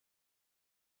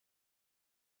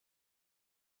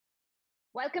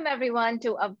Welcome, everyone,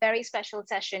 to a very special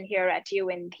session here at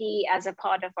UNT as a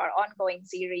part of our ongoing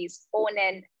series, Own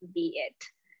In, Be It.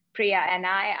 Priya and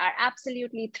I are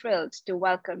absolutely thrilled to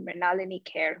welcome Mrinalini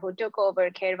Kher, who took over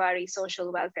Kherwari Social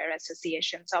Welfare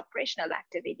Association's operational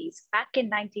activities back in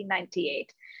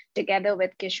 1998, together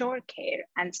with Kishore Kher,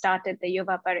 and started the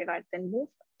Yuva Parivartan movement.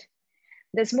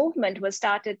 This movement was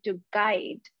started to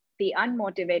guide the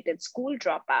unmotivated school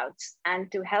dropouts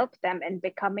and to help them in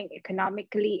becoming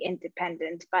economically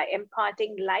independent by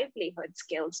imparting livelihood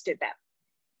skills to them.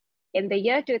 In the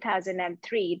year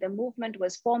 2003, the movement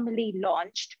was formally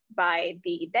launched by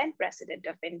the then President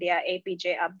of India,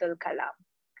 APJ Abdul Kalam.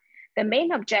 The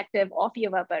main objective of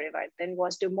Yuva Parivartan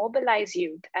was to mobilize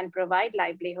youth and provide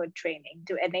livelihood training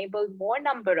to enable more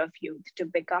number of youth to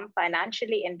become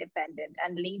financially independent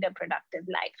and lead a productive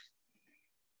life.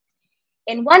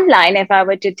 In one line, if I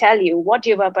were to tell you what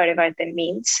Yuva Parivartan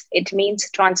means, it means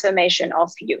transformation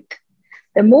of youth.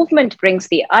 The movement brings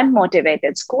the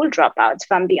unmotivated school dropouts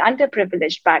from the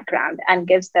underprivileged background and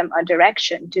gives them a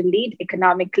direction to lead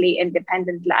economically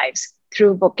independent lives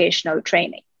through vocational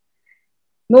training.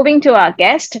 Moving to our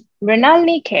guest,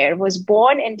 Mrinalini Kher was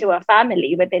born into a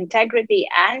family with integrity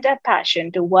and a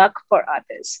passion to work for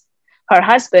others. Her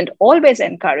husband always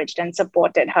encouraged and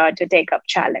supported her to take up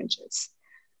challenges.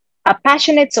 A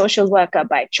passionate social worker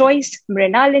by choice,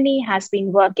 Mrinalini has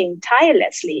been working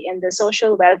tirelessly in the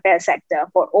social welfare sector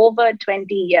for over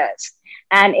 20 years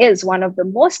and is one of the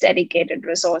most dedicated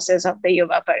resources of the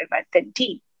Yuva Parivartan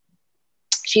team.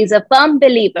 She's a firm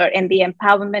believer in the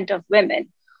empowerment of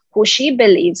women, who she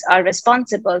believes are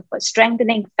responsible for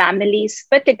strengthening families,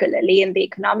 particularly in the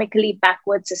economically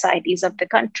backward societies of the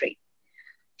country.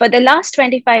 For the last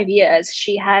 25 years,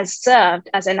 she has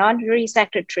served as an honorary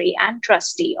secretary and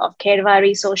trustee of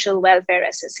Kherwari Social Welfare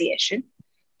Association.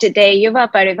 Today,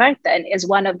 Yuva Parivartan is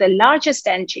one of the largest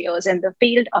NGOs in the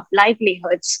field of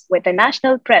livelihoods with a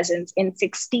national presence in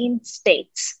 16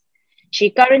 states.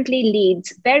 She currently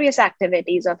leads various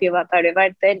activities of Yuva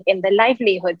Parivartan in the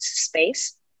livelihoods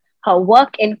space. Her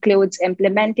work includes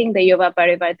implementing the Yuva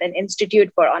Parivartan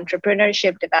Institute for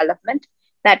Entrepreneurship Development,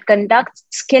 that conducts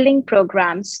skilling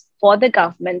programs for the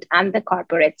government and the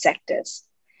corporate sectors.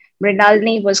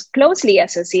 Mrinalini was closely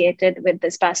associated with the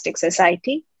Spastic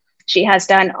Society. She has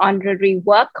done honorary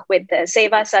work with the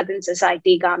Seva Sadan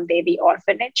Society Gamdevi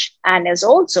Orphanage and is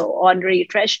also honorary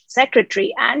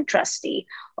secretary and trustee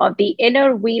of the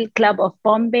Inner Wheel Club of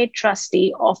Bombay,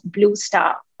 trustee of Blue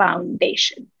Star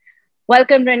Foundation.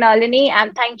 Welcome, Mrinalini,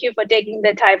 and thank you for taking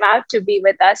the time out to be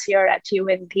with us here at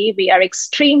UNT. We are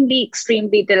extremely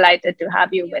delighted to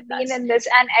have you with us. In this,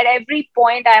 and at every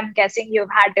point, I'm guessing you've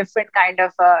had different kind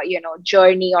of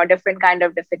journey or different kind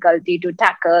of difficulty to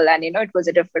tackle, and it was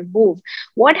a different move.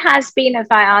 What has been, if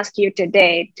I ask you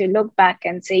today to look back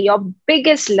and say your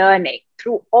biggest learning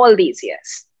through all these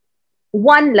years?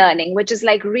 One learning which is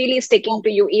like really sticking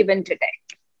to you even today.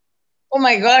 Oh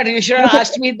my God, you should have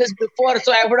asked me this before,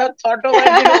 so I would have thought about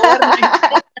it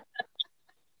overnight.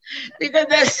 Because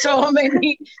there's so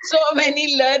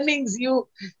many learnings you've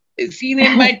seen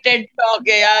in my TED talk.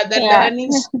 Yeah, the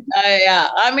learnings.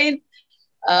 I mean,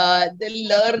 the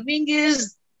learning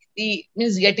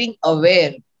means getting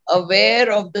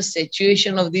aware of the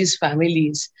situation of these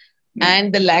families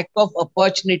and the lack of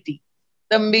opportunity.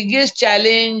 The biggest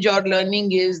challenge or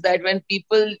learning is that when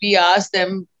we ask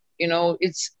them,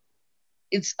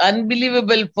 it's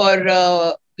unbelievable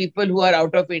for people who are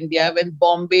out of India when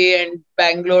Bombay and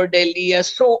Bangalore, Delhi are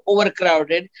so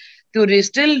overcrowded to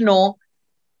still know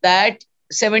that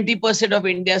 70% of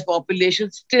India's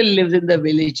population still lives in the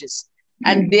villages.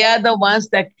 And they are the ones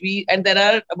and there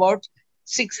are about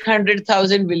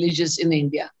 600,000 villages in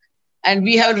India. And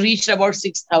we have reached about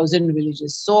 6,000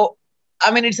 villages. So I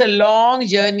mean, it's a long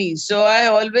journey. So I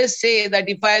always say that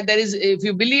if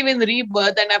you believe in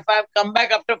rebirth, and if I've come back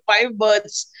after 5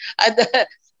 births,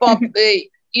 the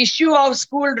issue of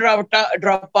school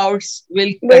dropouts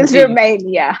will remain.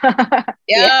 Yeah.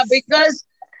 Yes. Because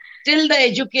till the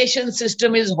education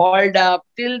system is hauled up,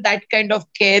 till that kind of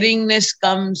caringness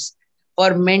comes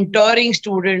for mentoring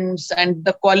students and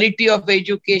the quality of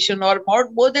education, or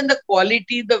more than the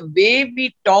quality, the way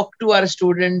we talk to our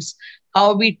students,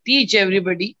 how we teach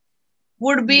everybody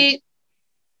would be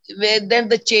where then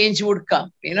the change would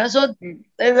come, So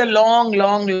there's a long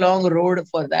road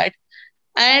for that.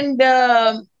 And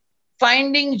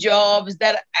finding jobs,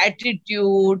 their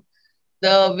attitude,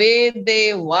 the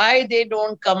way why they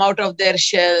don't come out of their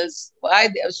shells, why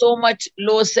so much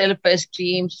low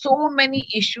self-esteem, so many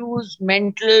issues,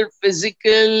 mental,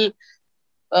 physical,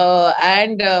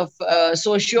 and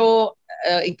socio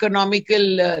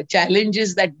economical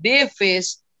challenges that they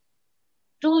face.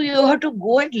 you have to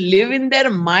go and live in their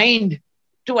mind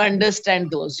to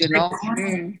understand those,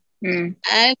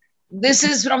 And this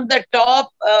is from the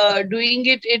top, doing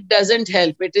it doesn't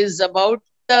help. It is about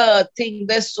the thing.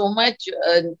 There's so much,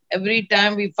 every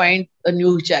time we find a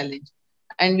new challenge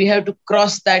and we have to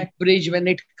cross that bridge when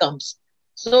it comes.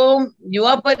 So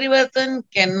Yuva Parivartan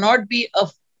cannot be a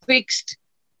fixed,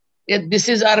 this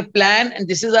is our plan and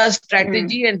this is our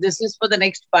strategy and this is for the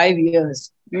next 5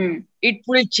 years. It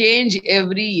will change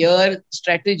every year.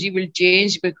 Strategy will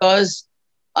change because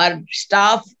our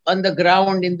staff on the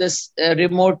ground in this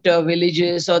remote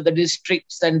villages or the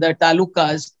districts and the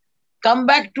talukas come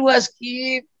back to us.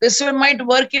 This might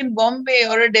work in Bombay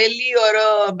or a Delhi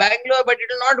or a Bangalore, but it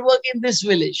will not work in this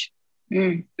village.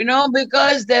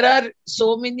 Because there are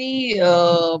so many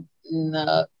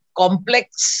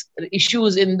complex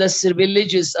issues in the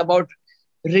villages about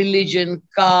religion,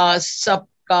 caste,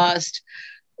 subcaste,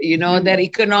 their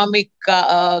economic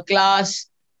class,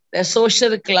 their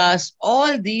social class.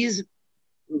 All these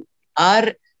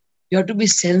are, you have to be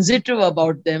sensitive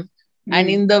about them. And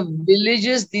in the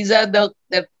villages, these are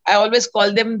I always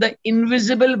call them the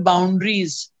invisible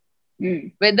boundaries.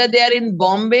 Whether they are in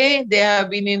Bombay, they have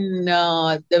been in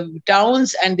the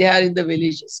towns, and they are in the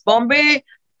villages. Bombay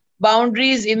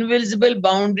boundaries, invisible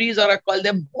boundaries, or I call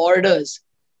them borders.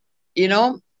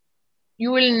 You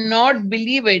will not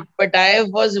believe it, but I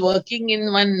was working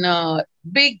in one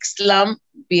big slum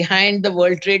behind the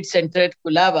World Trade Center at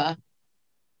Kulaba.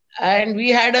 And we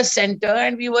had a center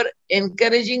and we were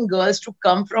encouraging girls to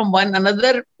come from one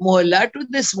another mohalla to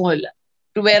this mohalla,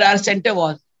 to where our center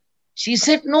was. She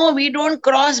said, no, we don't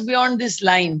cross beyond this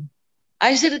line.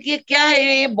 I said, kya hai?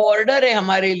 Ye border hai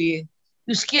hamare liye.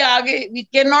 Uske aage, we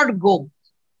cannot go.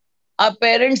 Our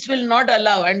parents will not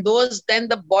allow. And then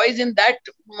the boys in that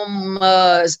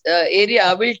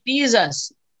area will tease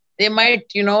us. They might,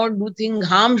 do things,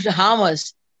 harm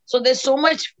us. So there's so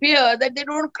much fear that they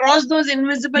don't cross those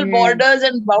invisible borders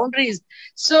and boundaries.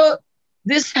 So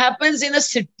this happens in a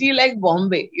city like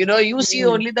Bombay. You see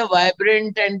only the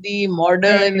vibrant and the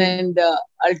modern and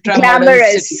ultra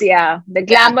glamorous, city. The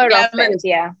glamour of it,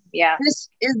 yeah. This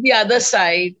is the other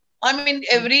side. I mean,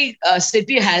 every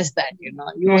city has that,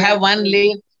 You have one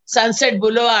lane, Sunset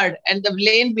Boulevard, and the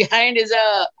lane behind is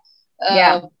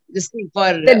this thing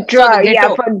for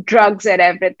for drugs and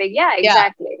everything. Yeah,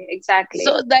 exactly.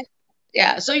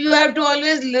 So you have to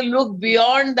always look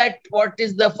beyond that. What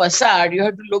is the facade? You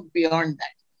have to look beyond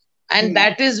that. And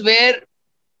that is where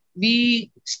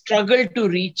we struggle to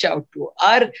reach out to.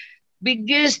 Our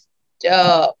biggest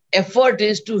effort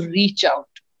is to reach out,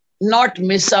 not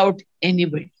miss out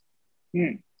anybody.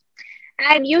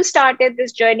 And you started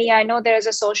this journey. I know there is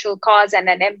a social cause and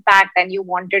an impact, and you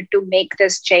wanted to make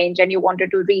this change, and you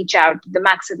wanted to reach out to the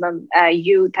maximum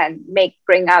youth and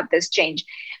bring out this change.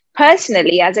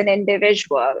 Personally, as an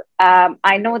individual,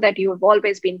 I know that you've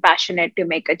always been passionate to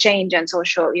make a change and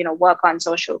social, work on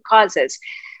social causes.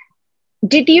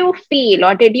 Did you feel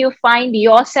or did you find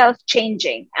yourself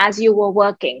changing as you were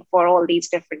working for all these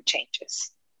different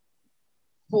changes?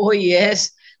 Oh,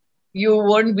 yes. You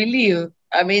won't believe.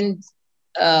 I mean,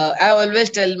 I always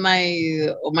tell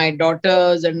my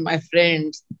daughters and my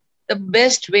friends, the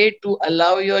best way to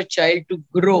allow your child to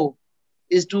grow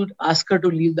is to ask her to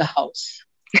leave the house.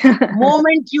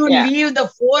 Moment you leave the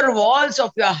four walls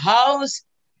of your house,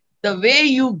 the way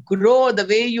you grow, the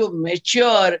way you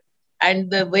mature,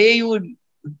 and the way you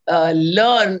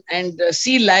learn and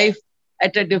see life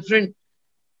at a different.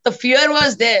 The fear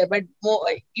was there, but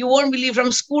you won't believe,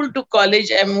 from school to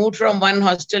college, I moved from one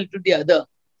hostel to the other.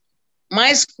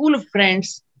 My school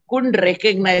friends couldn't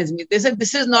recognize me. They said,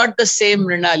 this is not the same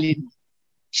Mrinalini.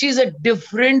 She's a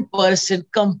different person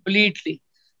completely.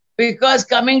 Because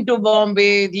coming to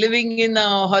Bombay, living in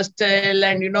a hostel,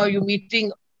 and you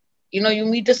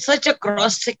meet such a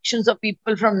cross sections of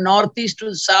people from northeast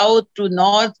to south to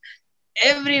north,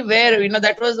 everywhere.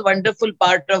 That was the wonderful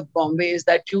part of Bombay, is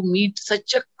that you meet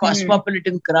such a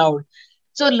cosmopolitan crowd.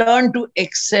 So learn to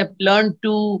accept, learn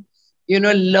to,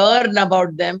 learn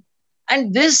about them.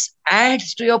 And this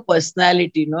adds to your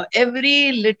personality.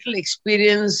 Every little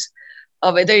experience,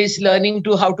 whether it's learning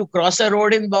to how to cross a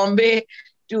road in Bombay,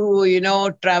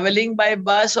 to, traveling by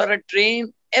bus or a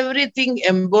train, everything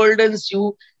emboldens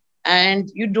you, and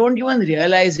you don't even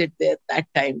realize it there that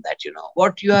time that,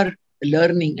 what you are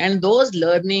learning. And those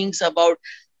learnings about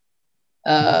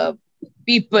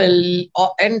people,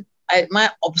 my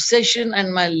obsession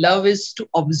and my love is to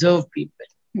observe people.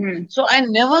 So I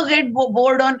never get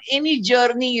bored on any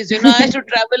journeys. I used to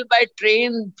travel by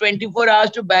train 24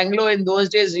 hours to Bangalore. In those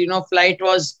days, flight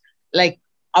was like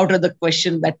out of the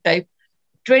question that type.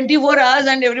 24 hours,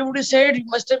 and everybody said, you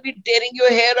must have been tearing your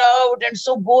hair out and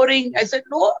so boring. I said,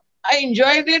 no, I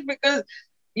enjoyed it because,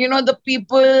 the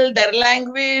people, their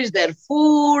language, their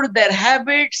food, their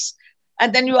habits.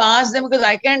 And then you ask them, because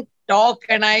I can talk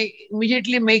and I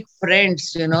immediately make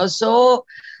friends, So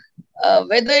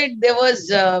whether there was,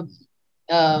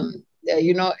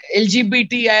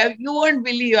 LGBT, you won't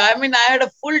believe. I mean, I had a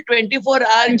full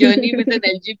 24-hour journey with an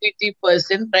LGBT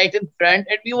person right in front,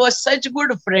 and we were such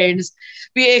good friends.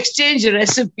 We exchanged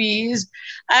recipes,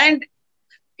 and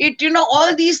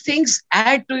all these things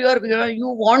add to your, you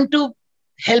want to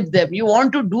help them, you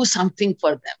want to do something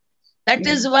for them. That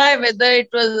is why, whether it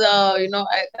was, I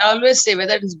always say,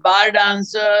 whether it's bar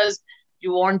dancers,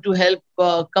 you want to help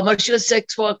commercial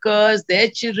sex workers, their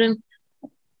children,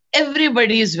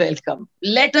 everybody is welcome.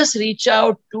 Let us reach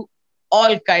out to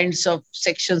all kinds of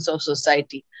sections of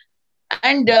society.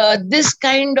 And this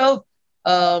kind of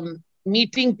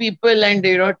meeting people and,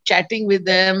 chatting with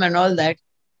them and all that,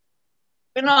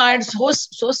 I was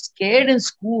so scared in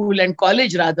school and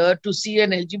college rather to see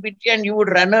an LGBT, and you would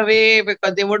run away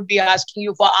because they would be asking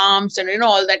you for arms and,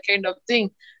 all that kind of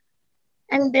thing.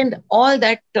 And then all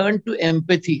that turned to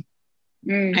empathy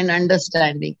and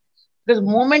understanding. The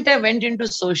moment I went into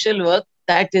social work,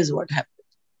 that is what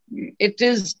happened. It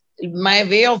is my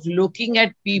way of looking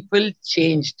at people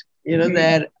changed.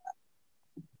 You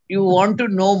want to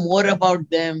know more about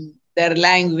them, their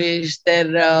language,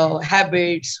 their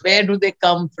habits, where do they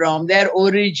come from, their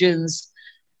origins,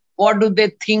 what do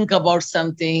they think about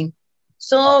something.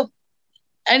 So,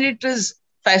 and it is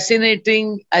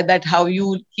fascinating that how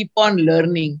you keep on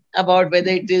learning about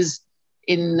whether it is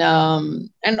in,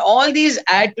 and all these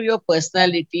add to your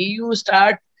personality. You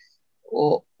start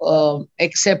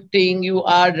accepting, you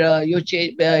are,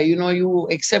 you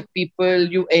accept people,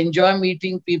 you enjoy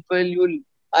meeting people, you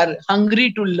are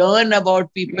hungry to learn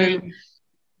about people.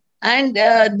 And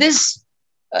this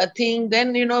thing,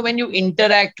 then, when you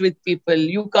interact with people,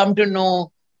 you come to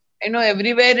know,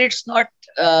 everywhere it's not,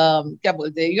 you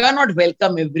are not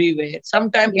welcome everywhere.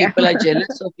 Sometimes people are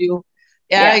jealous of you.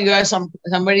 You are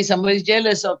somebody's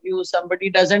jealous of you. Somebody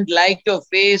doesn't like your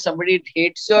face. Somebody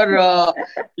hates your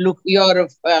look, your,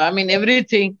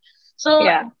 everything. So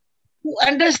you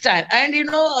understand. And,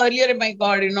 earlier, my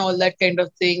God, all that kind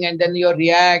of thing. And then you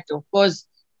react. Of course,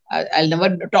 I'll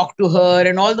never talk to her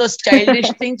and all those childish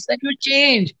things that you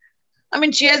change. I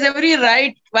mean, she has every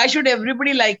right. Why should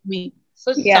everybody like me?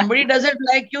 So somebody doesn't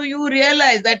like you, you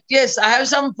realize that, yes, I have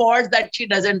some faults that she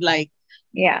doesn't like.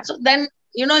 So then,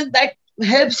 that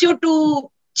helps you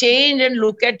to change and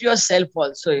look at yourself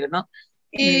also,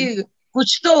 kuch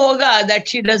to hoga that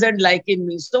she doesn't like in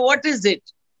me. So what is it?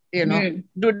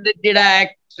 Did I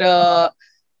act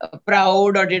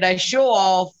proud, or did I show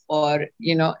off, or,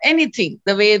 anything,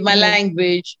 the way my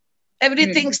language,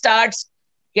 everything starts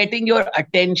getting your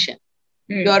attention,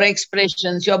 your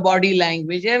expressions, your body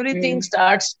language, everything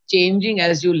starts changing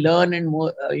as you learn and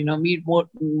more, meet more,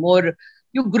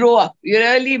 you grow up. You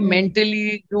really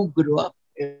mentally, you grow up,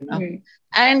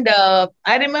 And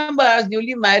I remember I was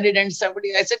newly married, and I said,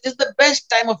 this is the best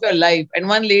time of your life. And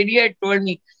one lady had told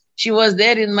me, she was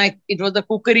there it was the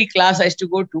cookery class I used to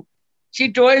go to.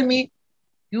 She told me,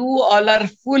 you all are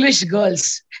foolish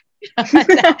girls.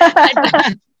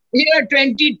 You're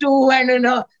 22 and,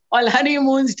 all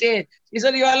honeymoon stage. She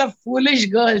said, you all are foolish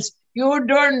girls. You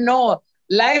don't know.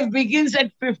 Life begins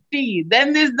at 50.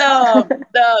 Then is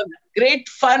the great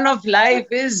fun of life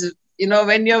is,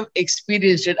 when you've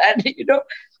experienced it. And,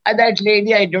 that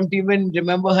lady, I don't even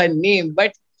remember her name,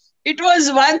 but it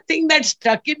was one thing that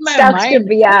stuck in my mind.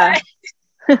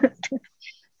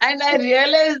 And I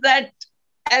realized that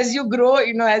as you grow,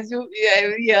 as you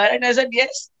every year, and I said,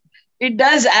 yes, it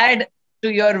does add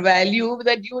to your value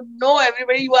that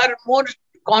everybody, you are more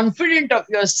confident of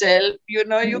yourself, you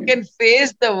can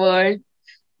face the world,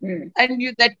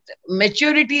 and that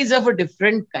maturity is of a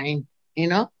different kind,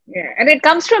 And it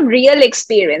comes from real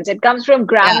experience. It comes from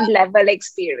ground level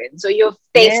experience. So you've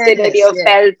tasted it, you've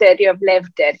felt it, you've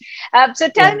lived it. So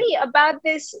tell me about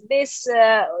this.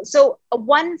 So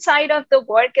one side of the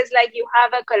work is like you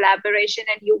have a collaboration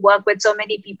and you work with so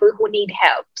many people who need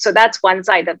help. So that's one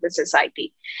side of the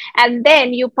society. And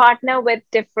then you partner with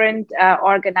different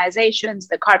organizations,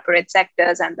 the corporate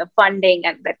sectors, and the funding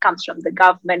and that comes from the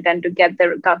government, and to get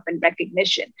the government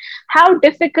recognition. How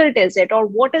difficult is it, or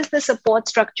what is the support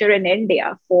structure in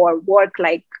India for work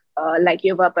like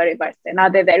Yuva Parivartan? Are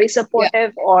they very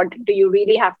supportive, or do you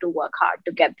really have to work hard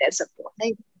to get their support?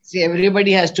 See,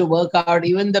 everybody has to work out.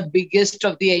 Even the biggest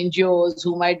of the NGOs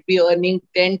who might be earning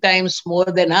 10 times more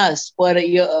than us per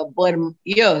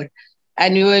year,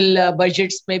 annual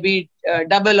budgets maybe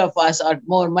double of us or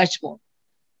more, much more.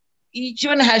 Each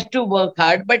one has to work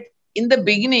hard. But in the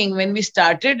beginning, when we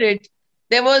started it,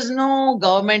 there was no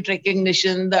government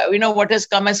recognition. What has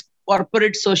come as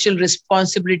corporate social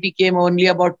responsibility came only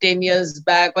about 10 years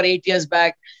back or 8 years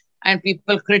back. And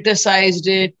people criticized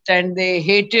it and they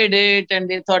hated it and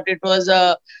they thought it was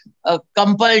a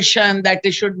compulsion that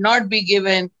it should not be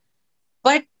given.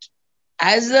 But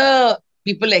as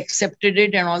people accepted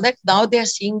it and all that, now they are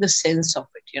seeing the sense of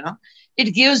it,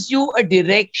 It gives you a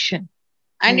direction.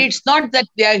 And it's not that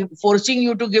they are forcing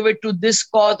you to give it to this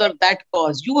cause or that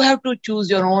cause. You have to choose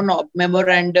your own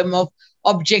memorandum of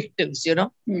objectives,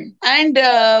 And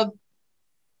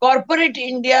corporate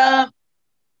India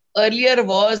earlier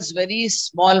was very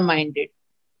small-minded.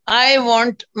 I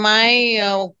want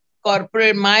my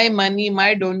my money,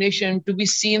 my donation to be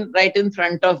seen right in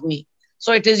front of me.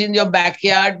 So it is in your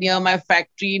backyard, near my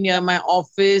factory, near my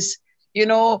office,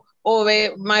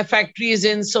 my factory is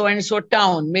in so-and-so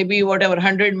town, maybe whatever,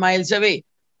 100 miles away.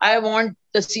 I want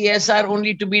the CSR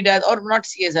only to be done, or not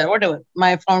CSR, whatever,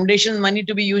 my foundation money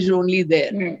to be used only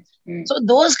there. So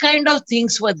those kind of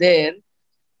things were there.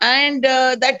 And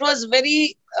that was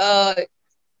very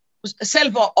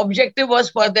self-objective, was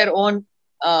for their own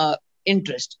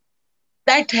interest.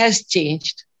 That has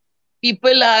changed.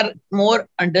 People are more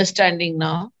understanding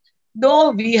now, though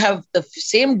we have the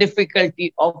same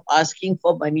difficulty of asking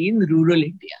for money in rural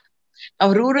India.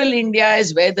 Now, rural India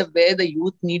is where the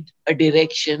youth need a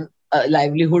direction, a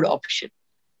livelihood option.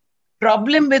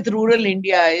 Problem with rural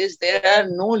India is there are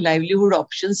no livelihood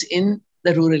options in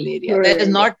the rural area. There is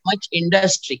not much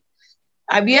industry.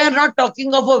 We are not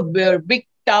talking of a big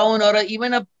town or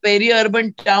even a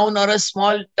peri-urban town or a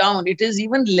small town. It is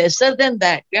even lesser than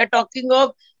that. We are talking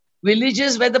of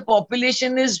villages where the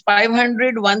population is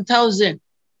 500, 1,000.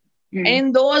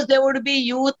 In those, there would be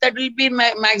youth that will be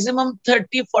maximum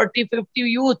 30, 40, 50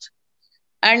 youth.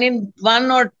 And in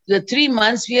 1 or 3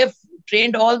 months, we have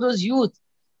trained all those youth.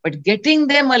 But getting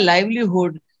them a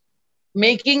livelihood,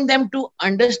 making them to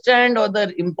understand or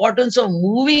the importance of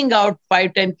moving out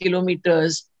 5-10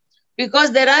 kilometers,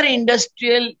 because there are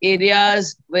industrial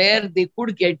areas where they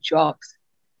could get jobs.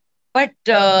 But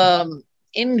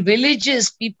in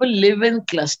villages, people live in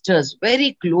clusters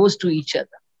very close to each other.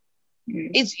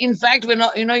 It's in fact,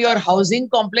 your housing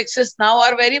complexes now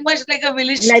are very much like a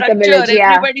village structure.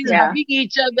 Everybody's hugging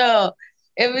each other.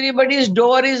 Everybody's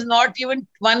door is not even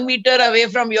 1 meter away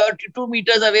from 2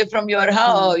 meters away from your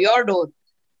house, your door.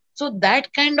 So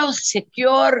that kind of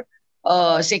security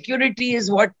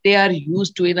is what they are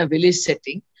used to in a village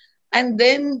setting. And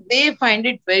then they find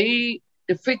it very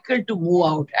difficult to move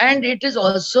out. And it is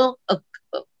also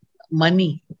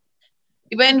money.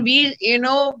 When we,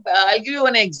 I'll give you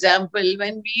an example.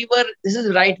 When we were, this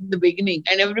is right in the beginning,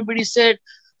 and everybody said,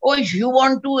 oh, if you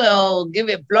want to give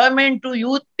employment to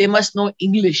youth, they must know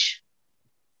English.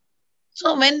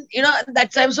 So when, at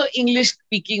that time, so English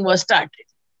speaking was started.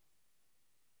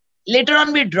 Later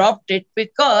on, we dropped it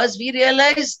because we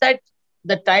realized that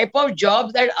the type of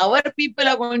jobs that our people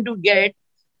are going to get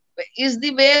is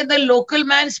the way the local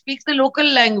man speaks the local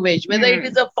language, whether it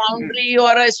is a foundry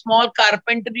or a small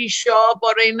carpentry shop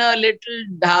or in a little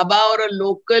dhaba or a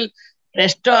local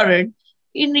restaurant,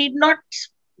 he need not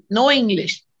know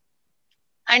English.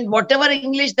 And whatever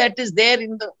English that is there,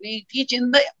 we teach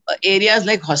in the areas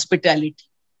like hospitality,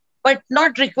 but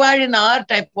not required in our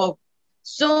type of.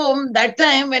 So that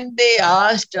time when they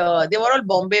asked, they were all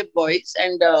Bombay boys,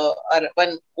 and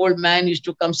one old man used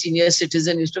to come, senior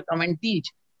citizen used to come and teach.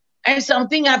 And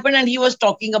something happened and he was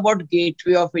talking about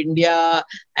Gateway of India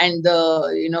and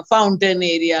the, fountain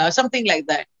area, something like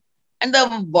that. And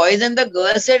the boys and the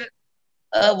girls said,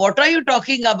 what are you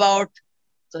talking about?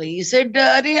 So he said,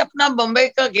 Arey, apna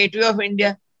Bombay ka Gateway of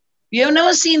India. We have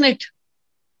never seen it.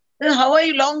 Then how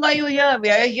long are you here? We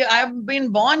are here. I've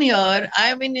been born here.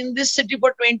 I've been in this city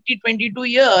for 20, 22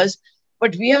 years,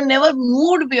 but we have never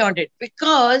moved beyond it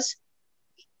because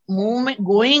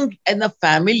going in a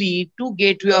family to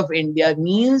Gateway of India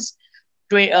means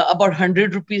about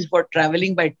 100 rupees for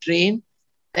traveling by train,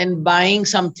 then buying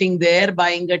something there,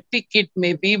 buying a ticket,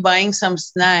 maybe buying some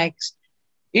snacks.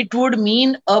 It would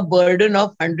mean a burden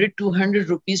of 100, 200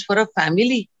 rupees for a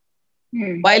family.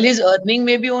 While his earning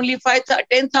may be only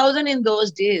 10,000 in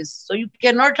those days. So you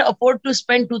cannot afford to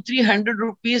spend 200-300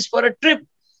 rupees for a trip.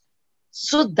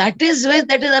 So that is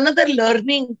another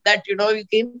learning that, we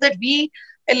came that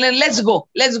let's go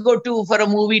for a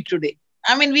movie today.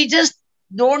 I mean, we just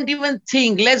don't even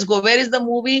think, let's go. Where is the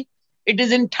movie? It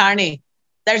is in Thane.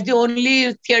 That's the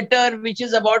only theater which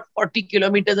is about 40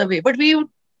 kilometers away. But we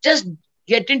just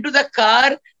get into the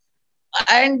car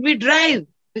and we drive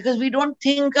because we don't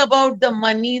think about the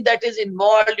money that is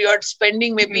involved. You're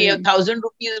spending maybe 1,000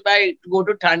 rupees to go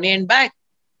to Thane and back.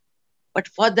 But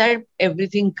for that,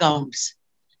 everything counts.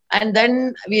 And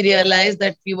then we realized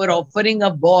that we were offering a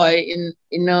boy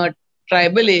in a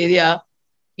tribal area.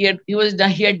 He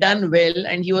had done well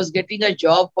and he was getting a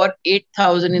job for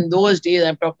 8,000 in those days.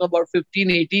 I'm talking about 15,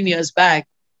 18 years back.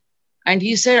 And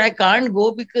he said, I can't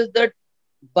go because the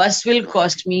bus will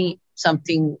cost me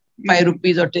something 5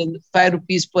 rupees or 5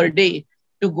 rupees per day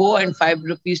to go and 5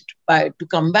 rupees to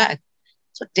come back.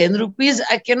 So 10 rupees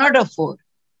I cannot afford.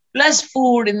 Plus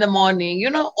food in the morning,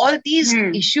 all these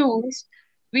issues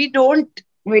we don't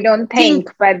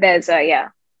think, but there's so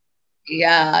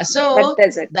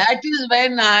that is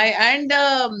when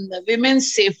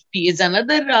women's safety is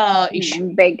another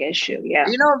issue, big issue.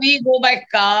 We go by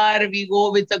car, we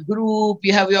go with a group,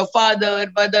 you have your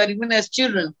father, mother, even as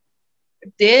children.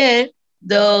 There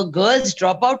the girls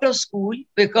drop out of school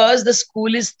because the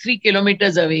school is 3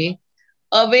 kilometers away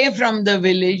from the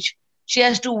village. She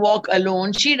has to walk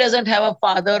alone. She doesn't have a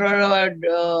father or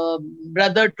a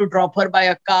brother to drop her by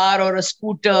a car or a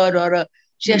scooter,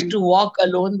 she has to walk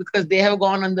alone because they have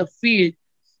gone on the field.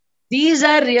 These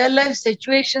are real life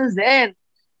situations there.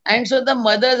 And so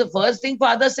the first thing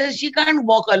father says, she can't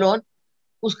walk alone.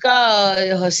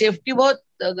 Uska safety बहुत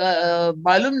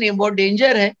मालूम नहीं, बहुत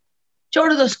danger है.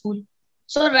 छोड़ दो school.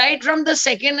 So right from the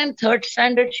 2nd and 3rd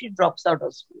standard, she drops out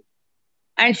of school.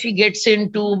 And she gets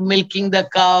into milking the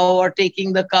cow or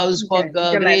taking the cows for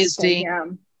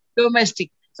grazing.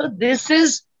 Domestic. So this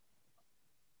is,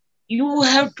 you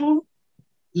have to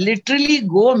literally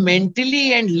go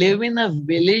mentally and live in a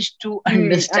village to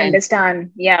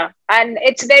understand. Yeah. And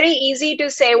it's very easy to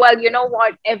say, well, you know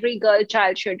what, every girl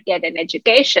child should get an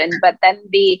education. But then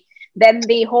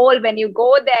the whole, when you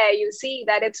go there, you see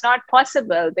that it's not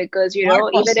possible because,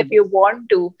 even if you want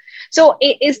to. So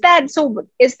is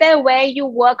there where you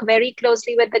work very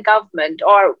closely with the government,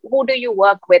 or who do you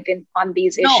work with on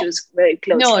these issues very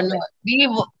closely? No. We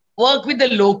work with the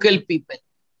local people.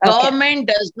 Government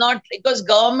does not, because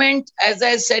government, as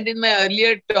I said in my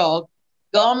earlier talk,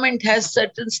 government has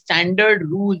certain standard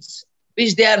rules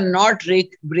which they are not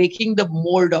breaking the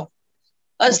mold of.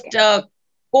 A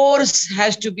course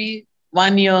has to be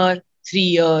 1 year, 3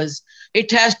 years. It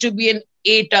has to be an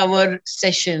 8-hour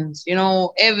sessions.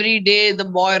 Every day the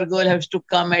boy or girl has to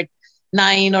come at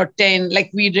 9 or 10,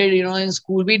 like we did, in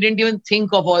school. We didn't even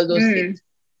think of all those things.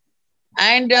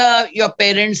 And your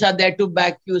parents are there to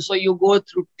back you. So you go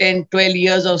through 10, 12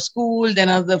 years of school, then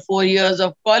another 4 years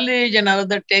of college, and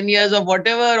another 10 years of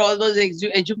whatever, all those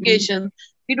education.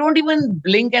 We don't even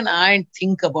blink an eye and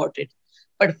think about it.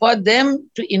 But for them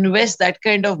to invest that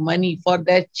kind of money for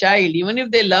their child, even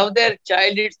if they love their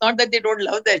child, it's not that they don't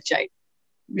love their child.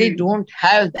 They don't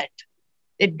have that.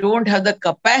 They don't have the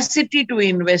capacity to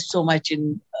invest so much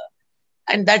in.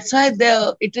 And that's why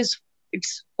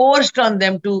it's forced on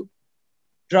them to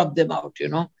drop them out,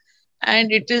 and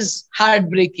it is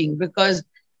heartbreaking because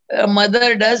a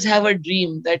mother does have a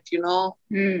dream that,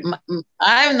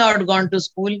 I have not gone to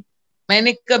school.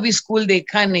 मैंने कभी school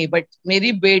देखा नहीं, but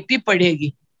मेरी बेटी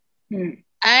पढ़ेगी.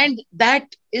 And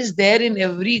that is there in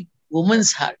every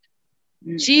woman's heart.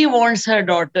 She wants her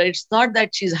daughter. It's not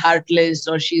that she's heartless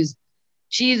or she's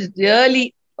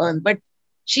really, but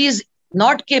she's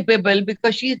not capable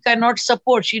because she cannot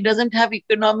support. She doesn't have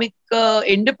economic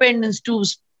independence to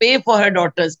pay for her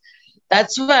daughters.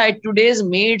 That's why today's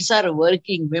maids are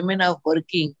working. Women are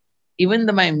working. Even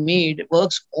my maid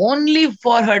works only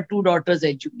for her 2 daughters'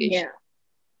 education.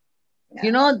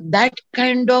 That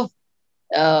kind of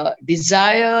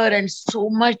desire and so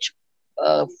much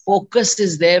focus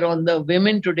is there on the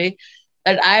women today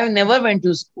that I have never went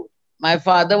to school. My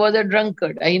father was a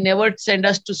drunkard. He never sent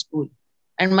us to school.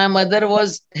 And my mother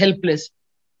was helpless.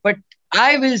 But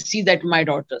I will see that my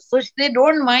daughters. So they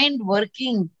don't mind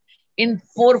working in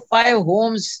 4 or 5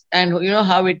 homes, and you know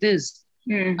how it is.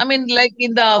 I mean, like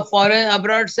in the foreign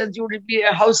abroad sense, you would be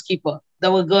a housekeeper.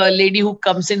 The lady who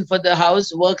comes in for the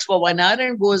house works for 1 hour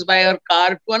and goes by her car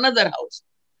to another house.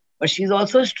 But she's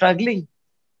also struggling.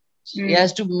 She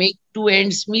has to make 2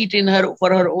 ends meet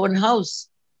for her own house.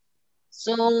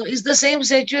 So it's the same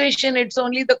situation. It's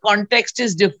only the context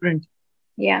is different.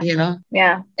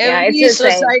 Every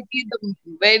society, the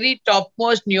very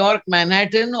topmost New York,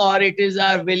 Manhattan, or it is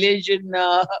our village in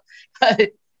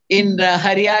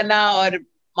Haryana or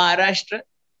Maharashtra,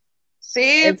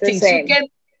 same things.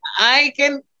 I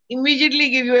can immediately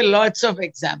give you lots of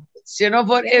examples,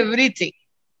 for everything.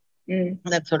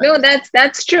 That's what I No, say.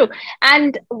 that's true.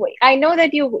 And I know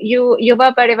that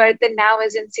Yuva Parivartan now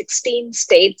is in 16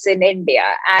 states in India,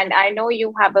 and I know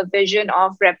you have a vision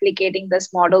of replicating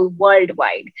this model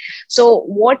worldwide. So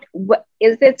what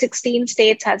is it? 16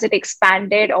 states? Has it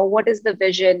expanded, or what is the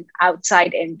vision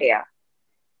outside India?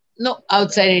 No,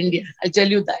 outside India. I'll tell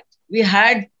you that. We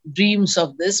had dreams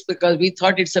of this because we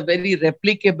thought it's a very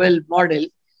replicable model.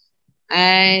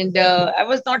 And I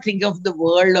was not thinking of the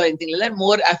world or anything like that,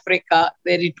 more Africa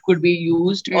where it could be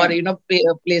used, or,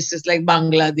 places like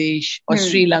Bangladesh or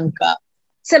Sri Lanka.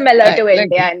 Similar to Like,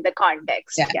 India in the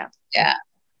context. yeah, Yeah. yeah.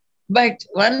 But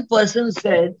one person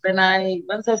said,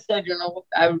 once I said,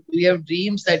 we have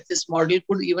dreams that this model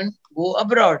could even go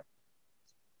abroad.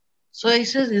 So I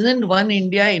said, isn't one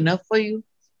India enough for you?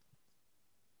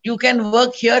 You can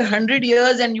work here 100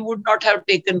 years and you would not have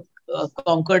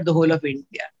conquered the whole of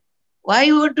India. Why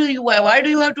do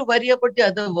you have to worry about the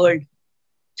other world?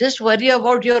 Just worry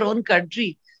about your own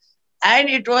country. And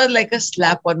it was like a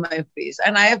slap on my face.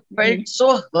 And I felt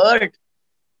so hurt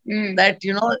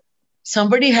that,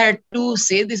 somebody had to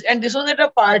say this. And this was at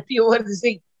a party over this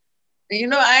thing,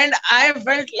 and I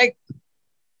felt like,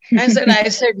 I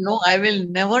said, no, I will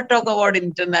never talk about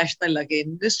international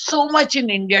again. There's so much in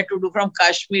India to do, from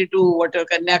Kashmir to whatever,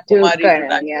 Kanyakumari to Yeah.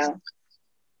 Rajasthan.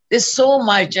 There's so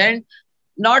much. And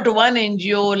not one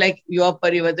NGO like Your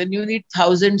Parivartan. You need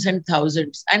thousands and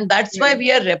thousands. And that's why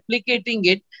we are replicating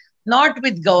it, not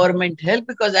with government help,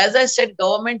 because as I said,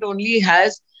 government only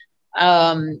has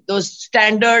those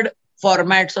standard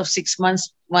formats of 6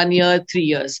 months, 1 year, 3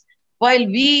 years. While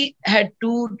we had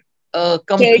to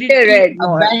completely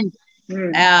abandon,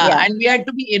 and we had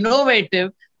to be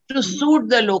innovative to suit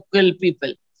the local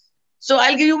people. So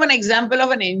I'll give you one example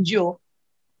of an NGO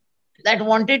that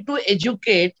wanted to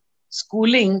educate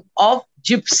schooling of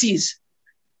gypsies.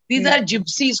 These are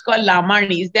gypsies called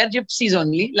Lamanis. They're gypsies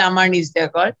only. Lamanis they're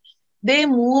called. They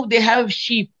have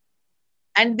sheep,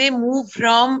 and they move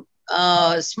from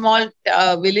small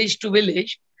village to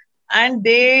village, and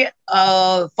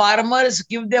farmers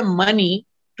give them money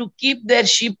to keep their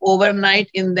sheep overnight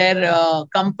in their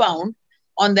compound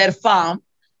on their farm,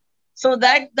 so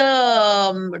that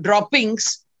the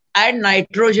droppings add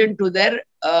nitrogen to their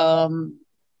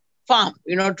farm,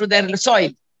 to their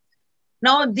soil.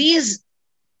 Now these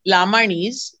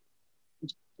Lamanis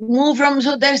move from,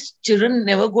 so their children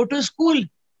never go to school.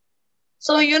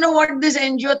 So you know what this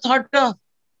NGO thought of?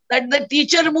 That the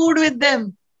teacher moved with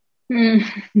them.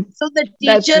 So the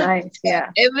teacher,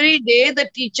 every day the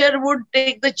teacher would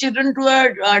take the children to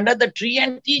under the tree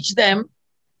and teach them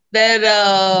their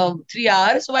 3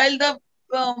 hours while the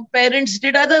parents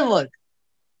did other work.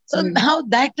 So now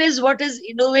that is what is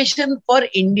innovation for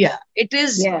India. It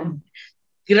is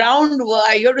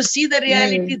groundwork. You have to see the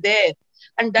reality there.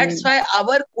 And that's why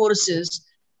our courses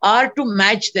are to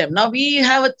match them. Now we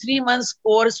have a 3 months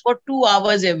course for 2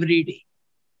 hours every day.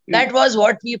 That was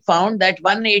what we found, that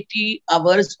 180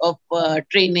 hours of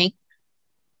training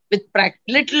with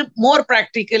little more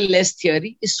practical, less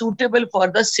theory is suitable for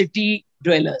the city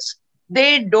dwellers.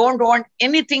 They don't want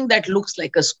anything that looks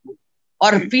like a school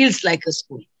or feels like a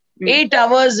school. 8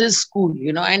 hours is school,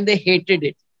 and they hated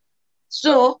it.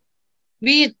 So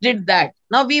we did that.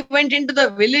 Now we went into the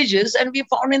villages, and we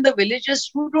found in the villages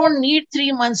who don't need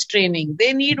 3 months training.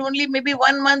 They need only maybe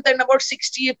 1 month and about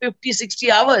 60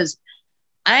 hours.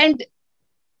 And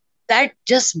that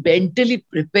just mentally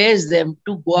prepares them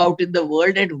to go out in the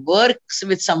world and works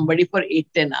with somebody for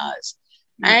 8-10 hours.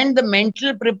 And the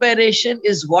mental preparation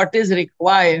is what is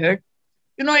required.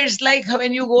 It's like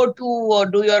when you go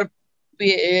to do your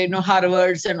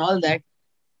Harvards and all that.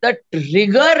 The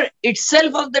rigor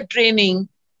itself of the training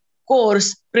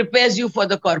course prepares you for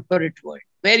the corporate world,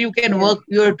 where you can work,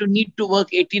 you need to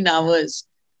work 18 hours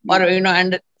or,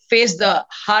 and face the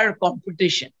hard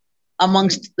competition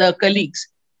amongst the colleagues.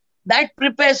 That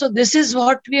prepares. So this is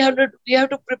what we have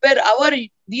to prepare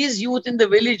these youth in the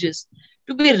villages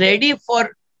to be ready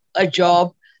for a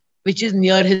job which is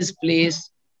near his place,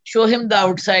 show him the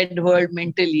outside world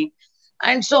mentally.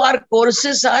 And so our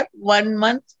courses are 1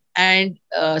 month and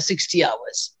 60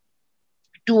 hours,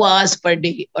 2 hours per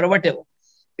day or whatever,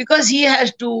 because he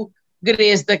has to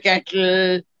graze the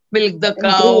cattle, milk the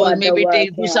cow, maybe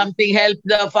do something, help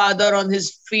the father on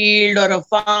his field or a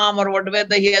farm or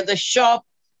whatever, he has a shop.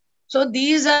 So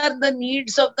these are the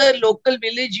needs of the local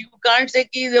village. You can't say,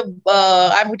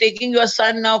 I'm taking your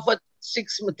son now for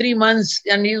 3 months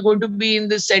and he's going to be in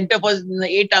this center for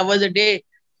 8 hours a day.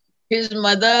 His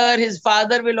mother, his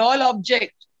father will all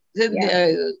object. Let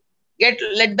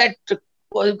that,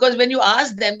 because when you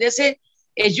ask them, they say,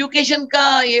 education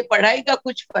ka, ye padhai ka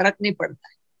kuch farak nahi padta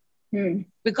hai.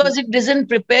 because it doesn't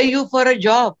prepare you for a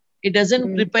job. It doesn't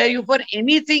Mm. prepare you for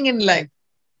anything in life.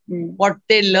 What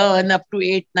they learn up to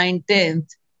 8, 9, 10th,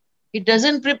 it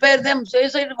doesn't prepare them. So he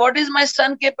said, what is my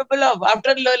son capable of?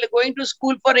 After going to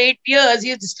school for 8 years,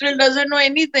 he still doesn't know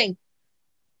anything.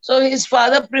 So his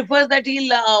father prefers that he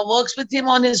works with him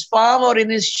on his farm or in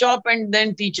his shop and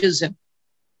then teaches him.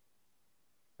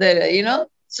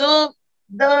 So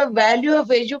the value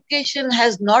of education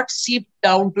has not seeped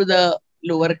down to the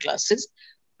lower classes,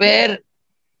 where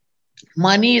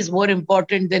money is more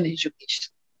important than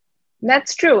education.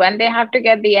 That's true. And they have to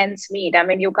get the ends meet. I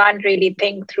mean, you can't really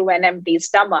think through an empty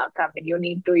stomach. I mean, you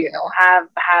need to, you have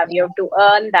to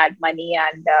earn that money,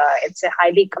 and it's a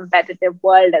highly competitive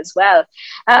world as well.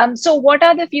 So what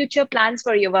are the future plans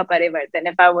for Yuva Parivartan,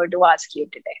 if I were to ask you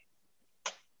today?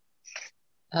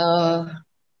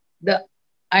 The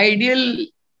ideal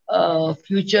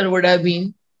future would have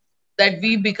been that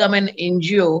we become an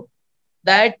NGO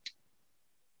that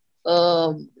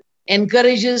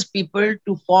encourages people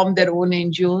to form their own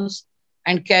NGOs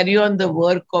and carry on the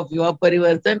work of Yuva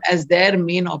Parivartan as their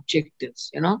main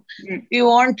objectives. We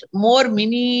want more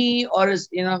mini or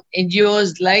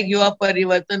NGOs like Yuva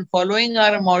Parivartan following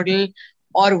our model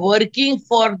or working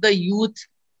for the youth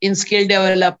in skill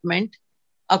development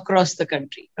across the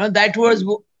country. That was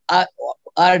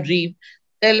our dream.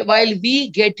 While we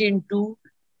get into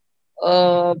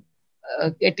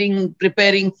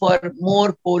preparing for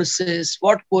more courses,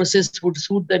 what courses would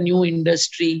suit the new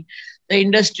industry. The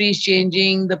industry is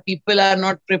changing. The people are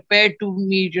not prepared to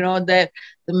meet, the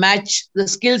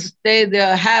skills they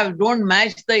have don't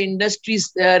match the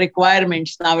industry's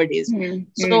requirements nowadays.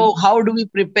 So how do we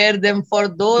prepare them for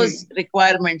those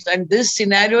requirements? And this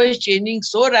scenario is changing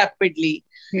so rapidly.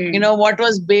 What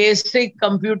was basic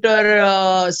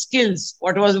computer skills,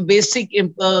 what was basic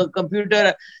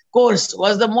computer course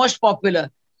was the most popular.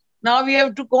 Now we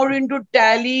have to go into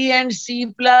Tally and C++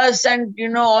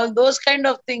 and all those kind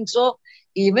of things. So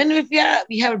even if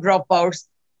we have dropouts,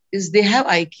 they have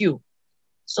IQ.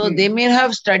 So they may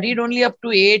have studied only up to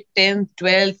 8th, 10th,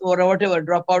 12th or whatever,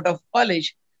 drop out of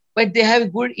college, but they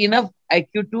have good enough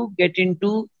IQ to get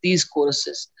into these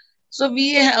courses. So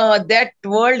that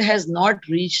world has not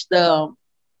reached the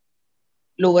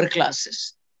lower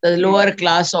classes, the lower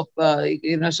class of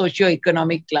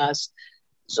socio-economic class.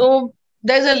 So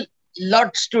there's a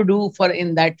lot to do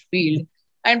in that field,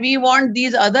 and we want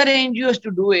these other NGOs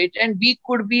to do it, and we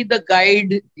could be the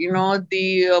guide, the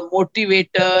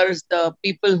motivators, the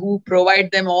people who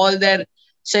provide them all their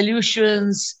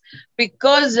solutions,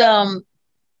 because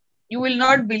you will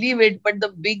not believe it, but the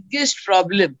biggest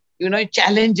problem,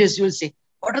 challenges, you will say,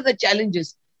 what are the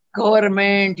challenges?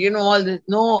 Government, all this.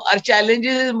 No, our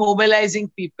challenges is mobilizing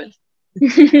people.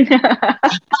 You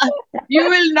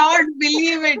will not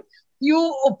believe it.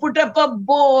 You put up a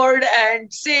board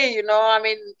and say,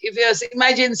 if you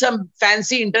imagine some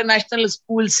fancy international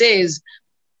school says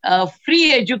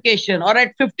free education or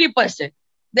at 50%,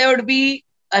 there would be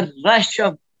a rush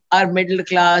of our middle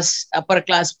class, upper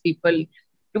class people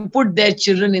to put their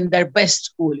children in their best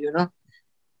school,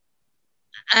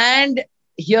 And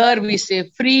here we say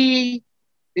free,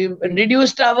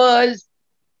 reduced hours,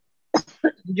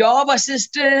 job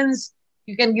assistance,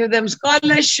 you can give them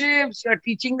scholarships, you're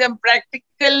teaching them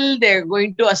practical, they're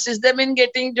going to assist them in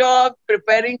getting job,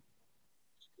 preparing.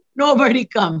 Nobody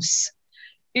comes.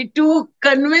 To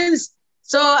convince.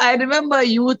 So I remember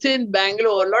youth in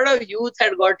Bangalore, a lot of youth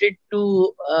had got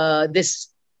into this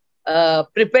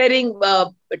preparing,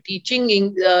 teaching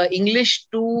English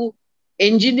to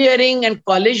engineering and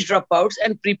college dropouts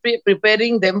and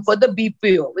preparing them for the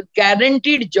BPO with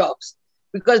guaranteed jobs,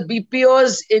 because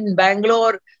BPOs in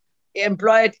Bangalore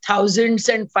employ thousands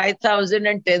and 5,000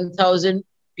 and 10,000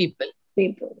 people.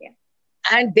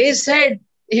 And they said,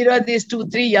 these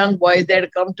 2-3 young boys that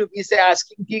had come to me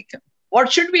asking,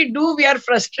 what should we do? We are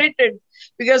frustrated,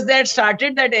 because they had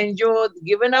started that NGO,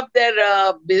 given up their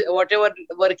whatever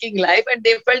working life, and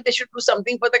they felt they should do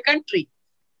something for the country.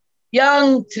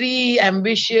 Young, 3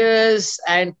 ambitious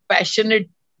and passionate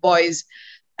boys.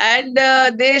 And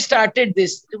they started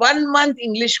this 1-month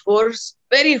English course,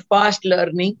 very fast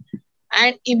learning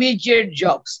and immediate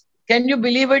jobs. Can you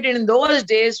believe it? In those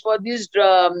days, for these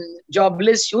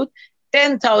jobless youth,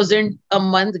 10,000 a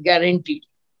month guaranteed.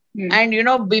 And,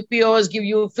 BPOs give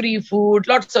you free food,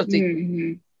 lots of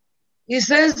things. He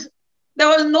says, there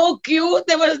was no queue,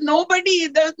 there was nobody,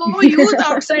 there was no youth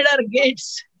outside our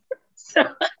gates. So,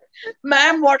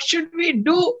 ma'am, what should we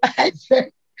do? I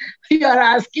said, you are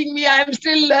asking me, I am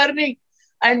still learning.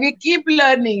 And we keep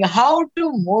learning how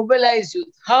to mobilize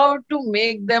youth, how to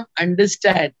make them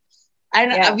understand.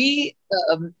 And we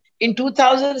in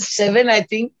 2007, I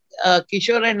think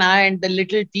Kishore and I and the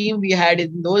little team we had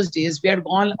in those days, we had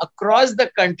gone across the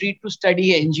country to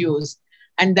study NGOs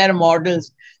and their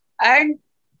models. And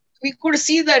we could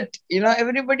see that,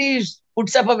 everybody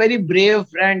puts up a very brave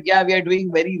front. Yeah, we are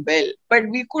doing very well. But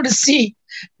we could see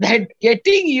that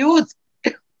getting youth,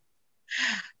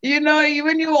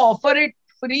 even you offer it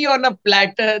free on a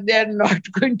platter, they are not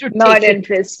going to Not take it.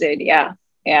 interested. Yeah.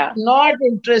 Yeah. Not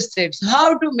interested. So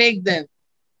how to make them?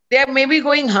 They are maybe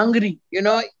going hungry.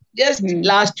 Just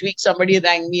last week, somebody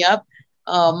rang me up.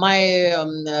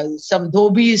 Some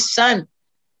Dhobi's son,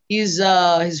 his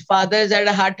father has had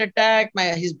a heart attack.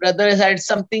 His brother has had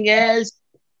something else.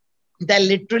 They're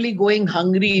literally going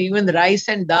hungry. Even rice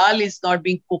and dal is not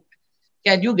being cooked.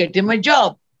 Can you get him a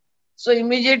job? So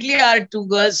immediately our two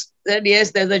girls said,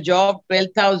 yes, there's a job,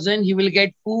 12,000. He will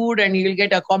get food and he will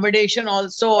get accommodation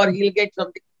also, or he'll get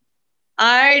something.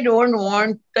 I don't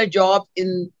want a job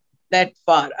in that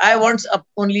far. I want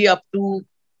only up to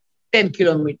 10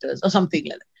 kilometers or something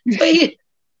like that.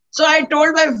 So I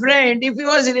told my friend, if he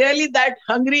was really that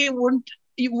hungry, wouldn't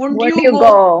you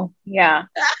go? Yeah.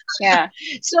 Yeah.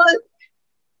 So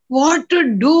what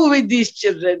to do with these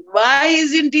children? Why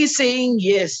isn't he saying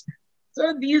yes?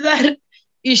 So these are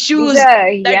issues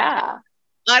that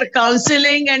our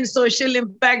counseling and social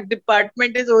impact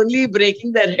department is only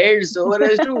breaking their heads over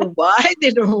as to why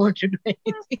they don't want to do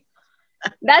anything.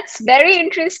 That's very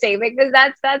interesting, because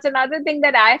that's another thing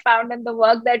that I found in the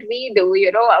work that we do.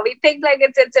 We think like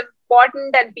it's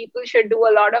important and people should do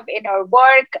a lot of inner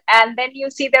work, and then you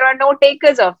see there are no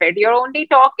takers of it. You're only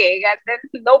talking, and then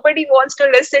nobody wants to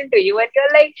listen to you, and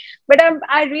you're like, but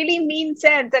I really mean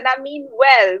sense and I mean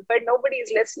well, but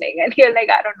nobody's listening, and you're like,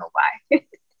 I don't know why.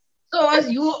 So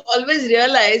as you always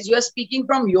realize, you are speaking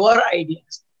from your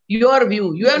ideas, your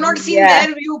view. You have not seen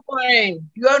their viewpoint.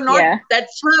 You are not.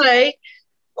 That's why,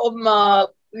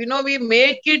 we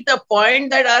make it a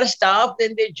point that our staff,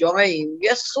 then they join. We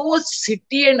are so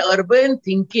city and urban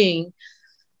thinking.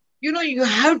 You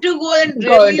have to go and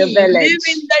really live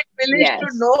in that village to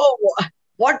know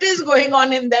what is going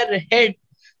on in their head.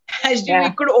 As we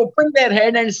could open their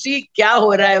head and see kya ho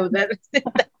raha hai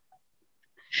udhar.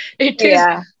 It is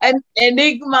an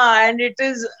enigma, and it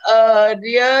is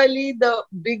really the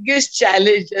biggest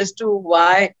challenge as to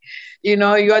why, you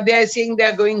are there saying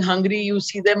they're going hungry, you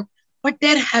see them, but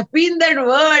they're happy in that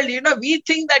world. We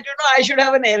think that, I should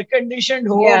have an air-conditioned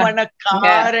home and a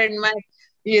car and my,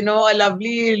 a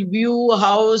lovely view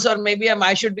house, or maybe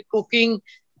I should be cooking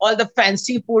all the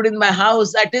fancy food in my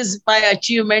house. That is my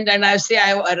achievement, and I say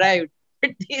I've arrived.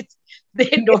 They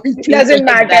don't. It doesn't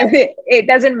matter. It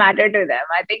doesn't matter to them.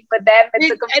 I think for them,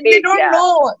 it's a complete. And they don't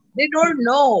know. They don't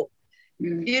know.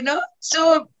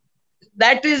 So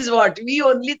that is what we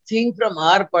only think from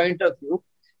our point of view.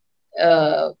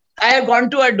 I have gone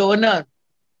to a donor.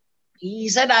 He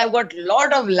said, I've got a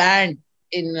lot of land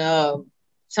in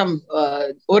some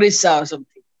Orissa or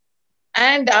something,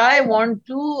 and I want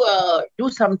to do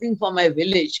something for my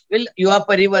village. Will Yuva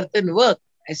Parivartan work?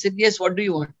 I said, yes. What do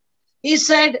you want? He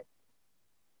said,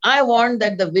 I want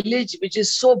that the village, which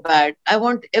is so bad, I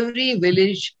want every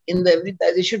village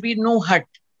there should be no hut.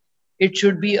 It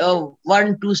should be a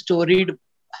 1-2 storied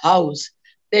house.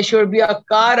 There should be a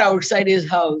car outside his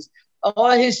house.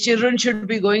 All his children should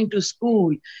be going to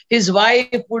school. His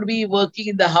wife would be working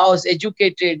in the house,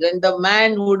 educated, and the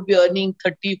man would be earning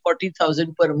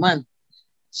 30,000-40,000 per month.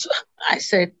 So I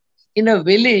said, in a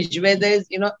village where there's,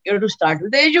 you have to start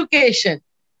with the education.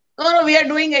 No, we are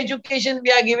doing education.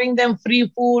 We are giving them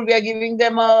free food. We are giving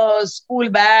them a school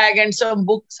bag and some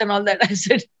books and all that. I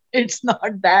said, it's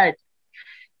not that.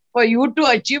 For you to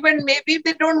achieve, and maybe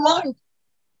they don't want.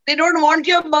 They don't want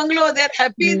your bungalow. They're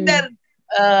happy in their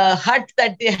hut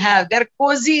that they have. They're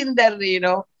cozy in their,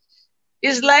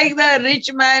 It's like the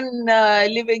rich man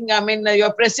living,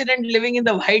 your president living in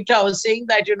the White House saying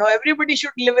that, everybody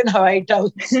should live in a White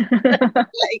House.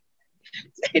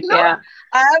 I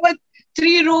have a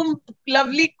 3-room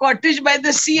lovely cottage by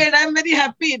the sea and I'm very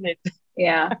happy in it.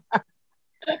 Yeah.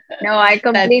 No, I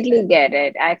completely get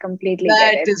it. I completely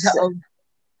get it. That is how.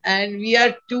 And we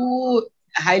are too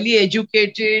highly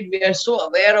educated. We are so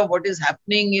aware of what is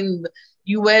happening in the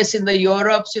US, in the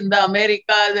Europes, in the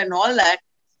Americas and all that.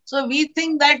 So we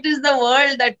think that is the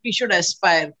world that we should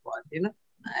aspire for,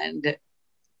 and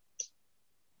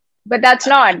but that's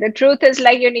not. The truth is,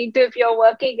 like, you need to, if you're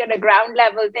working at a ground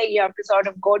level thing, you have to sort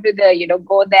of go to the,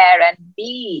 go there and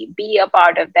be a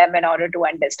part of them in order to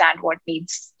understand what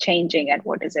needs changing and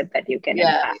what is it that you can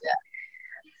impact.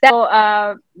 Yeah. So,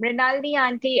 Mrinalini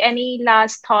Auntie, any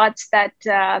last thoughts that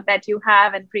you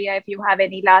have? And Priya, if you have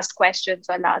any last questions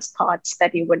or last thoughts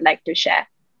that you would like to share.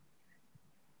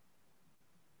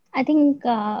 I think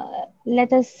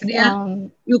let us Priya,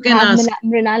 you can have ask.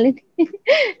 Mrinalini.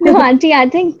 No, Auntie, I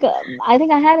think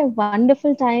I had a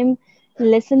wonderful time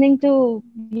listening to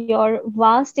your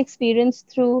vast experience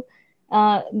through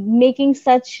making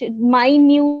such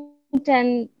minute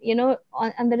and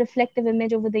on the reflective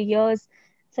image over the years,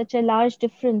 such a large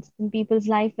difference in people's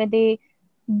life where they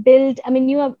build. I mean,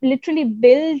 you have literally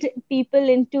build people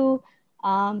into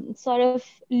sort of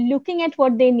looking at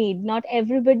what they need. Not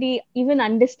everybody even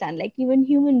understand, like even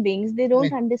human beings, they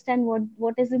don't understand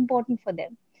what is important for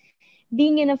them.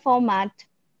 Being in a format,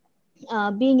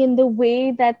 being in the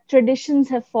way that traditions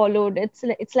have followed,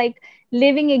 it's like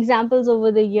living examples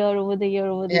over the year, over the year,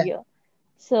 over the Yeah, year.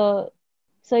 So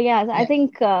yeah, I yeah.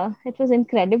 think it was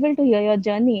incredible to hear your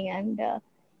journey, and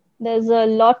there's a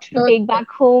lot to So take back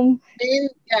home.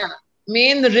 yeah,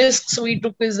 main risks we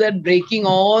took is that breaking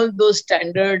all those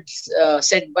standards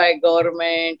set by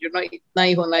government. Itna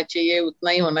hi hona chahiye, utna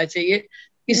hi hona chahiye.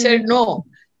 He said Mm. no.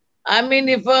 I mean,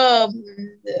 if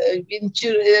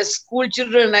school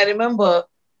children, I remember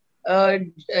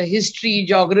history,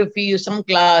 geography, some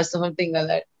class, something like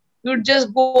that. We'd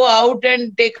just go out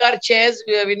and take our chairs.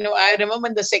 I remember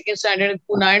in the second standard in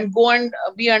Pune and go and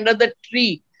be under the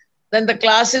tree. Then the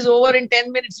class is over in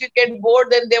 10 minutes. You get bored.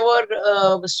 Then there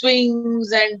were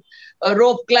swings and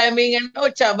rope climbing and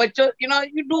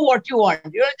you do what you want.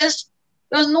 Just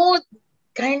there was no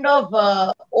kind of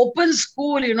open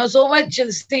school. So much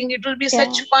thing. It will be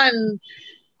such Yeah. fun.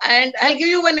 And I'll give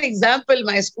you one example.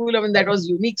 My school, I mean, that was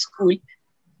unique school.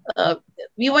 Uh,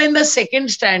 we were in the second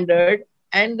standard,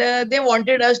 and they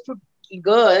wanted us to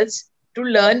girls to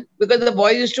learn because the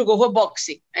boys used to go for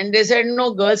boxing, and they said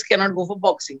no, girls cannot go for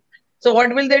boxing. So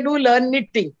what will they do? Learn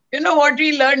knitting. You know what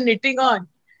we learned knitting on?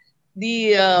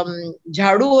 The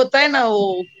jhadu hota hai na,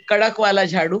 wo kadak wala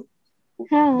jhadu.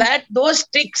 Huh. Those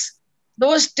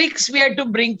sticks we had to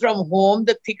bring from home,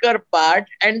 the thicker part,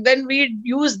 and then we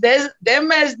use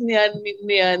them as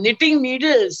knitting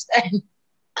needles. And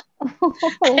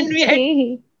we had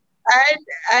Okay.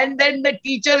 and then the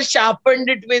teacher sharpened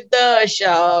it with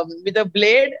a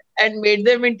blade and made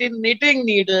them into knitting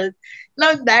needles.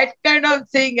 Now that kind of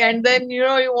thing, and then you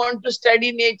want to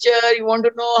study nature, you want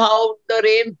to know how the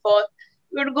rain falls.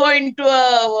 You would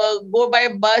go by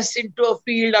bus into a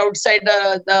field outside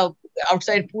the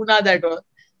outside Pune, that was,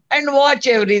 and watch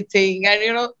everything,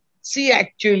 and see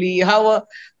actually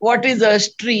what is a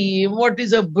stream, what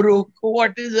is a brook,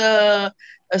 what is a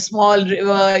small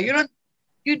river. You don't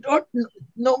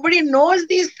Nobody knows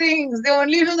these things. They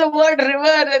only know the word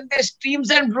river, and the streams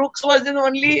and brooks was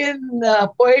only in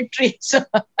poetry. So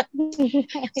Right.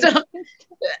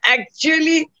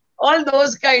 actually all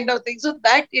those kind of things, so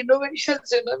that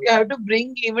innovations we have to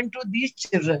bring even to these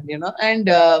children, and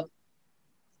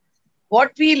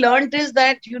what we learned is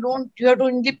that you have to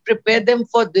only prepare them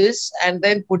for this and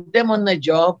then put them on the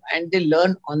job, and they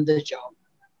learn on the job.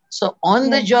 So on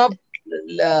the Right. job,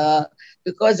 uh,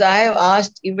 because I have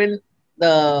asked even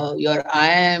your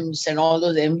IIMs and all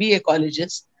those MBA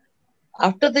colleges,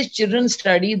 after the children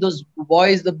study, those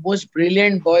boys, the most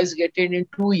brilliant boys, get in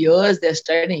 2 years they're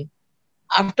studying.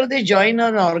 After they join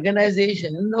an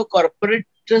organization, the corporate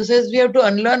says we have to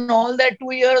unlearn all that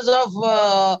 2 years of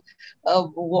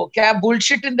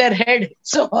bullshit in their head.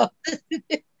 So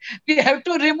we have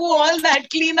to remove all that,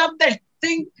 clean up that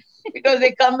thing, because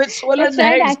they come with swollen That's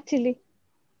right, heads. actually.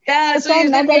 Yeah, That's so right. you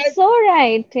No, say we that's have, so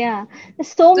right. Yeah.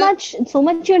 There's so so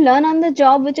much you learn on the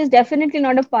job, which is definitely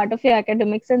not a part of your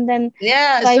academics, and then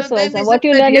yeah. vice So then versa. this is What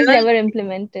you the learn is real, never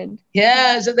implemented.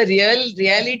 yeah. So the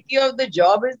reality of the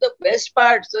job is the best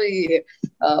part. So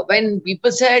when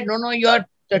people said, no, no, you're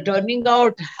turning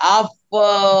out half,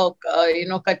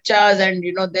 kachas, and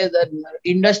the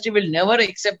industry will never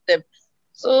accept them.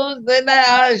 So then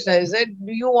I asked, I said,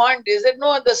 do you want? He said,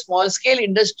 no, the small scale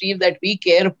industry that we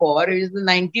care for is the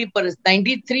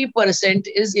 93%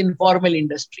 is informal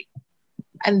industry.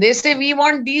 And they say, we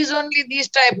want these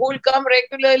type who will come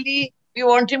regularly. We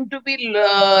want him to be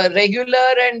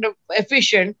regular and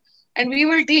efficient. And we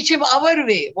will teach him our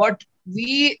way, what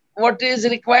is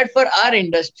required for our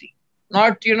industry.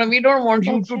 Not, we don't want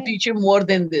you That's to right. teach him more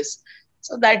than this.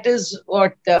 So that is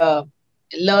what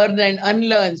learn and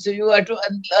unlearn. So they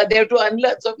have to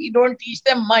unlearn. So we don't teach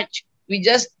them much. We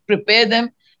just prepare them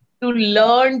to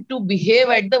learn to behave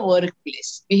at the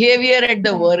workplace, behavior at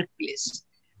the Right. workplace.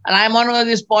 And I'm on one of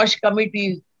these posh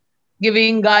committees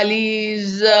giving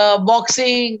galis,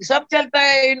 boxing, sab chalta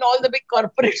hai in all the big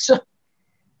corporates.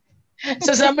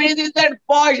 So somebody did that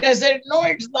posh. I said, no,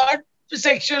 it's not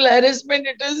sexual harassment.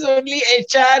 It is only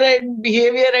HR and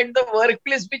behavior at the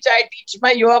workplace, which I teach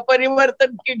my Yuva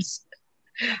Parivartan kids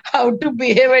how to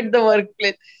behave at the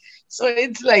workplace. So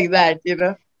it's like that, you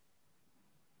know.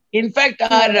 In fact,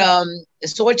 our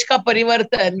Soch Ka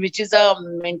Parivartan, which is a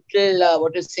mental,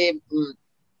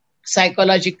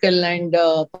 psychological and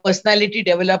personality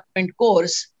development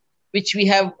course, which we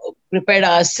have prepared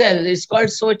ourselves, is called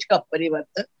Soch Ka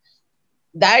Parivartan.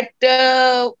 That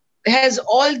has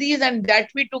all these, and that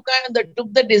we took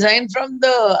the design from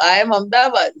the IIM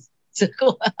Ahmedabad. So,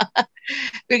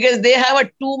 because they have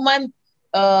a 2-month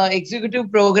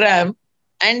executive program,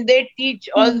 and they teach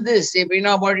all this, you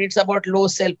know, it's about low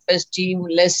self-esteem,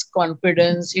 less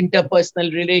confidence,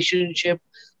 interpersonal relationship,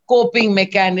 coping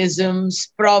mechanisms,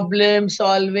 problem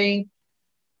solving.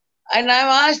 And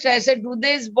I said, do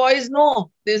these boys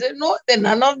know? They said, no,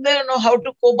 none of them know how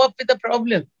to cope up with the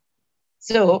problem.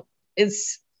 So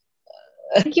it's...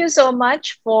 Thank you so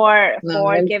much for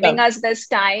giving us this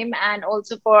time, and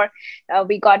also for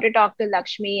we got to talk to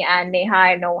Lakshmi and Neha.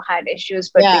 I know had issues,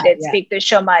 but we did speak to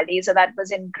Shomali, so that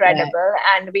was incredible.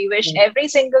 And we wish every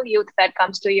single youth that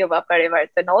comes to Yuva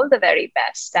Parivartan all the very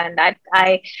best. And that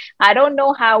I don't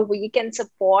know how we can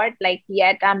support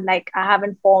yet. I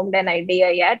haven't formed an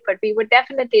idea yet, but we would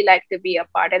definitely like to be a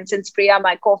part. And since Priya,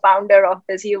 my co-founder of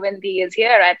this UND, is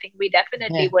here, I think we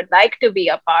definitely would like to be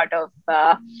a part of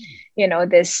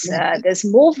this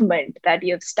movement that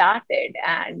you've started.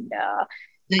 And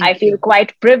I feel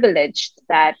quite privileged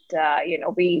that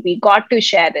we got to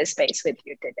share this space with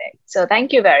you today. So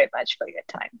thank you very much for your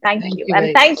time. Thank you.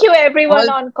 And thank you everyone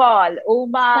on call.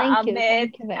 Uma,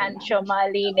 Amit, and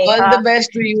Shomali, Neha. All the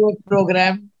best to your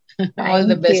program. All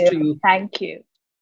the best to you. Thank you.